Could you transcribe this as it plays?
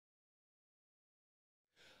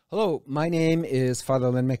Hello, my name is Father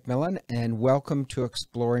Lynn McMillan, and welcome to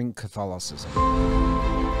Exploring Catholicism.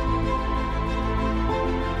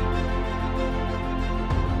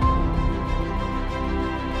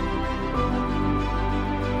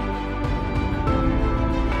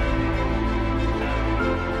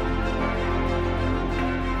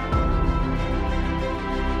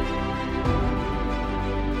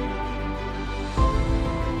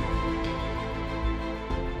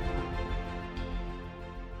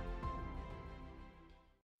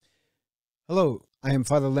 Hello, I am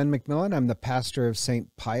Father Len McMillan. I'm the pastor of St.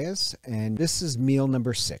 Pius, and this is meal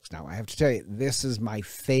number 6. Now, I have to tell you, this is my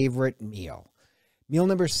favorite meal. Meal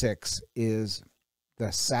number 6 is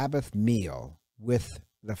the Sabbath meal with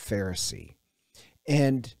the Pharisee.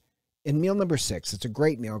 And in meal number 6, it's a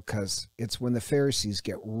great meal because it's when the Pharisees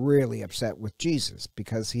get really upset with Jesus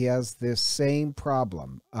because he has this same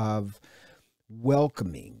problem of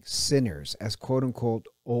welcoming sinners as quote-unquote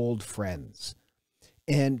old friends.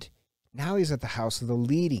 And now he's at the house of the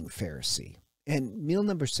leading Pharisee. And meal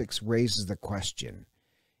number 6 raises the question,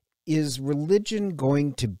 is religion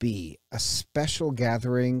going to be a special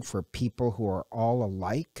gathering for people who are all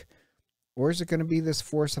alike? Or is it going to be this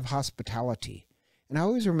force of hospitality? And I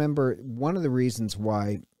always remember one of the reasons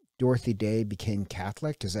why Dorothy Day became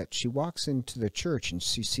Catholic is that she walks into the church and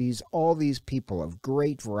she sees all these people of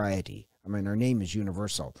great variety. I mean, our name is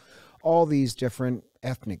universal. All these different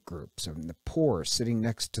ethnic groups and the poor sitting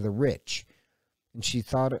next to the rich. And she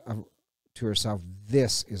thought to herself,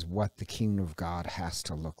 this is what the kingdom of God has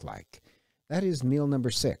to look like. That is meal number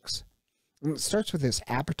 6. And it starts with this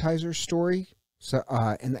appetizer story. So,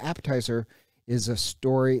 and the appetizer is a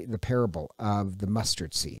story, the parable of the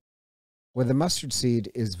mustard seed. Well, the mustard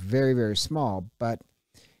seed is very, very small, but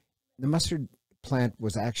the mustard plant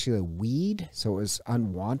was actually a weed, so it was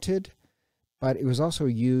unwanted. But it was also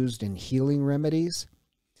used in healing remedies.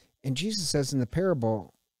 And Jesus says in the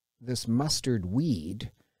parable, this mustard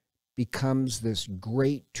weed becomes this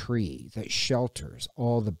great tree that shelters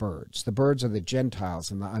all the birds. The birds are the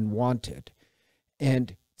Gentiles and the unwanted.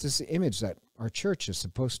 And it's this image that our church is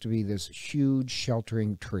supposed to be this huge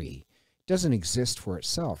sheltering tree. It doesn't exist for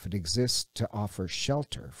itself. It exists to offer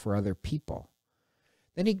shelter for other people.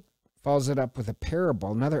 Then he follows it up with a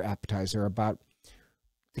parable, another appetizer about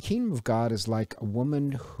the kingdom of God is like a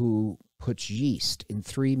woman who puts yeast in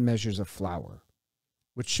 3 measures of flour,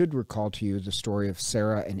 which should recall to you the story of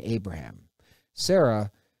Sarah and Abraham. Sarah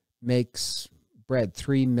makes bread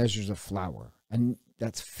 3 measures of flour, and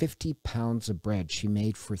that's 50 pounds of bread she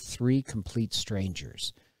made for 3 complete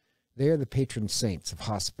strangers. They are the patron saints of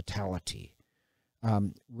hospitality.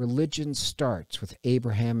 Religion starts with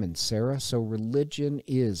Abraham and Sarah, so religion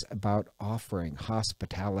is about offering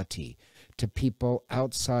hospitality to people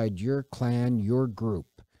outside your clan, your group.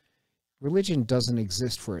 Religion doesn't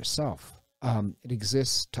exist for itself. It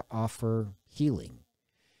exists to offer healing.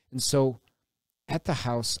 And so at the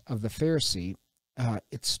house of the Pharisee,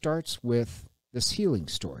 it starts with this healing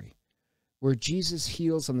story where Jesus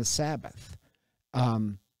heals on the Sabbath.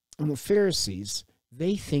 And the Pharisees,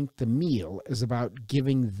 they think the meal is about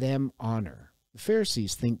giving them honor. The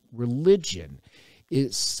Pharisees think religion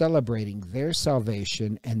is celebrating their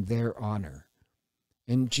salvation and their honor.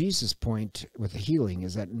 And Jesus' point with the healing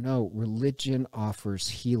is that no, religion offers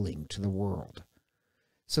healing to the world.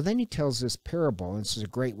 So then he tells this parable, and this is a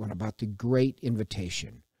great one, about the great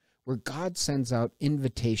invitation, where God sends out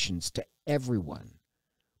invitations to everyone.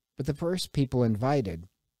 But the first people invited,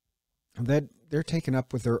 that they're taken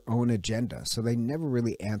up with their own agenda, so they never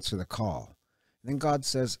really answer the call. And then God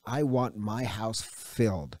says, I want my house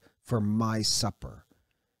filled for my supper,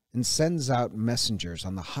 and sends out messengers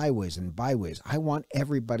on the highways and byways. I want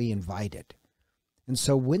everybody invited. And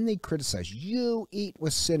so when they criticize, you eat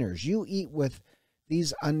with sinners, you eat with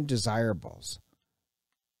these undesirables,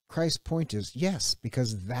 Christ's point is, yes,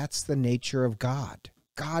 because that's the nature of God.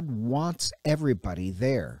 God wants everybody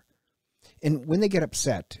there. And when they get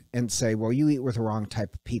upset and say, well, you eat with the wrong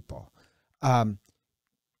type of people,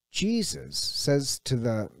 Jesus says to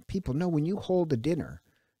the people, no, when you hold a dinner,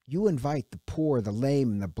 you invite the poor, the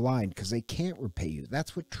lame, and the blind because they can't repay you.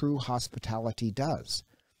 That's what true hospitality does.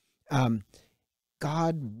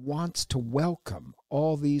 God wants to welcome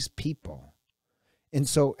all these people. And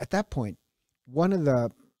so at that point, one of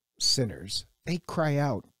the sinners, they cry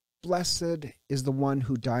out, blessed is the one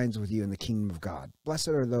who dines with you in the kingdom of God. Blessed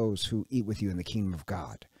are those who eat with you in the kingdom of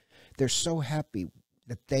God. They're so happy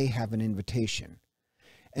that they have an invitation.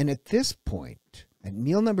 And at this point, at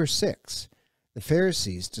meal number 6, the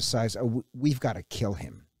Pharisees decide, oh, we've got to kill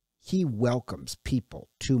him. He welcomes people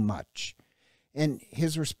too much. And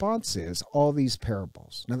his response is all these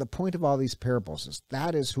parables. Now, the point of all these parables is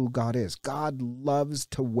that is who God is. God loves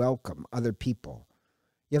to welcome other people.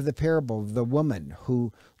 You have the parable of the woman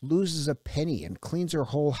who loses a penny and cleans her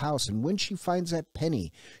whole house. And when she finds that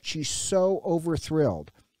penny, she's so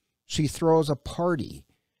overthrilled. She throws a party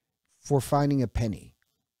for finding a penny.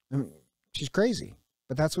 I mean, she's crazy,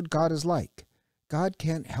 but that's what God is like. God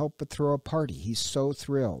can't help but throw a party. He's so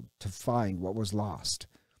thrilled to find what was lost.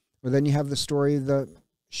 Or then you have the story of the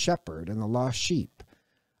shepherd and the lost sheep,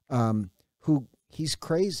 who he's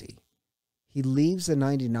crazy. He leaves the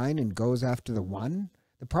 99 and goes after the one.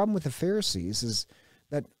 The problem with the Pharisees is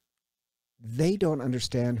that they don't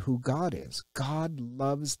understand who God is. God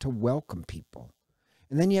loves to welcome people.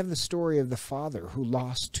 And then you have the story of the father who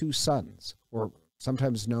lost 2 sons, or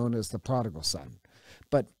sometimes known as the prodigal son.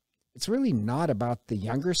 But it's really not about the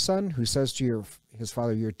younger son who says to his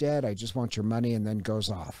father, "You're dead, I just want your money," and then goes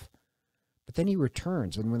off. But then he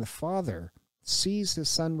returns, and when the father sees his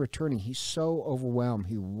son returning, he's so overwhelmed,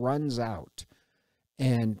 he runs out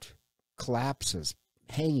and collapses,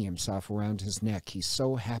 hanging himself around his neck. He's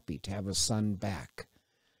so happy to have his son back.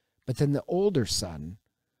 But then the older son,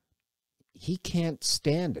 he can't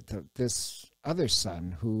stand it. This other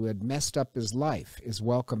son who had messed up his life is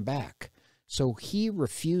welcome back. So he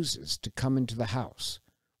refuses to come into the house,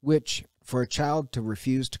 which for a child to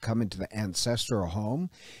refuse to come into the ancestral home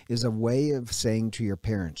is a way of saying to your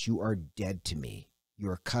parents, "You are dead to me. You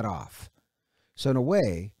are cut off." So in a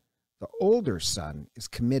way, the older son is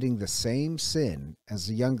committing the same sin as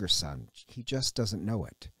the younger son. He just doesn't know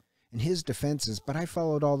it. And his defense is, "But I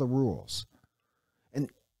followed all the rules."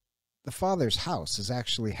 And the father's house is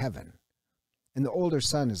actually heaven. And the older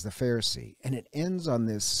son is the Pharisee. And it ends on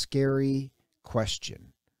this scary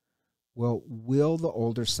question. Well, will the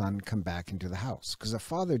older son come back into the house? Because the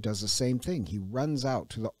father does the same thing. He runs out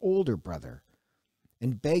to the older brother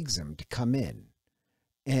and begs him to come in.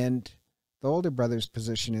 And the older brother's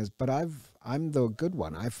position is, "But I'm the good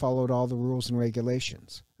one. I followed all the rules and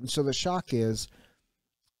regulations." And so the shock is,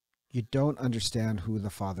 you don't understand who the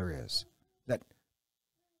father is. That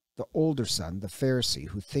the older son, the Pharisee,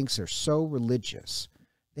 who thinks they're so religious,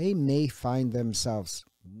 they may find themselves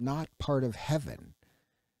not part of heaven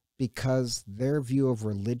because their view of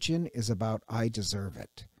religion is about, "I deserve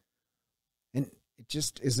it." And it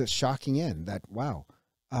just is a shocking end that, wow,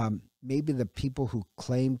 maybe the people who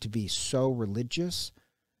claim to be so religious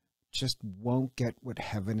just won't get what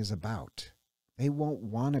heaven is about. They won't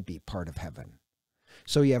want to be part of heaven.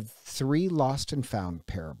 So you have 3 lost and found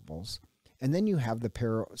parables, and then you have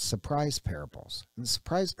the surprise parables. And the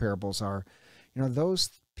surprise parables are,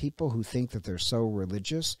 those people who think that they're so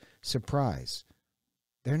religious, surprise,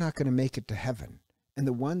 they're not going to make it to heaven. And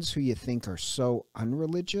the ones who you think are so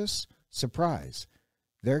unreligious, surprise,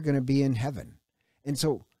 they're going to be in heaven. And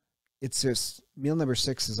so it's this, meal number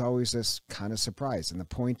 6 is always this kind of surprise. And the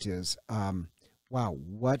point is, wow,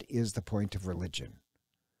 what is the point of religion?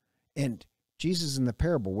 And Jesus in the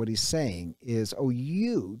parable, what he's saying is, oh,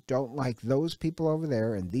 you don't like those people over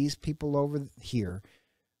there and these people over here,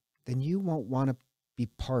 then you won't want to be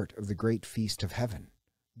part of the great feast of heaven.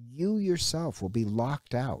 You yourself will be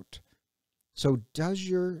locked out. So does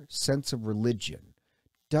your sense of religion,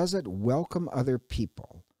 does it welcome other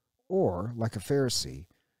people? Or, like a Pharisee,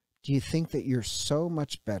 do you think that you're so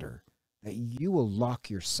much better that you will lock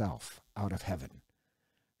yourself out of heaven?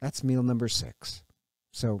 That's meal number 6.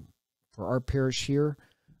 So for our parish here,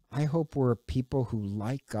 I hope we're a people who,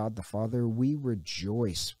 like God the Father, we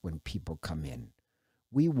rejoice when people come in.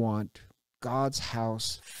 We want God's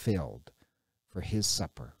house filled for his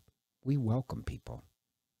supper. We welcome people.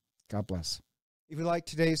 God bless. If you like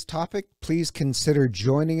today's topic, please consider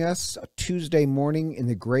joining us Tuesday morning in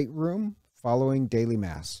the Great Room following daily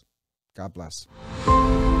Mass. God bless.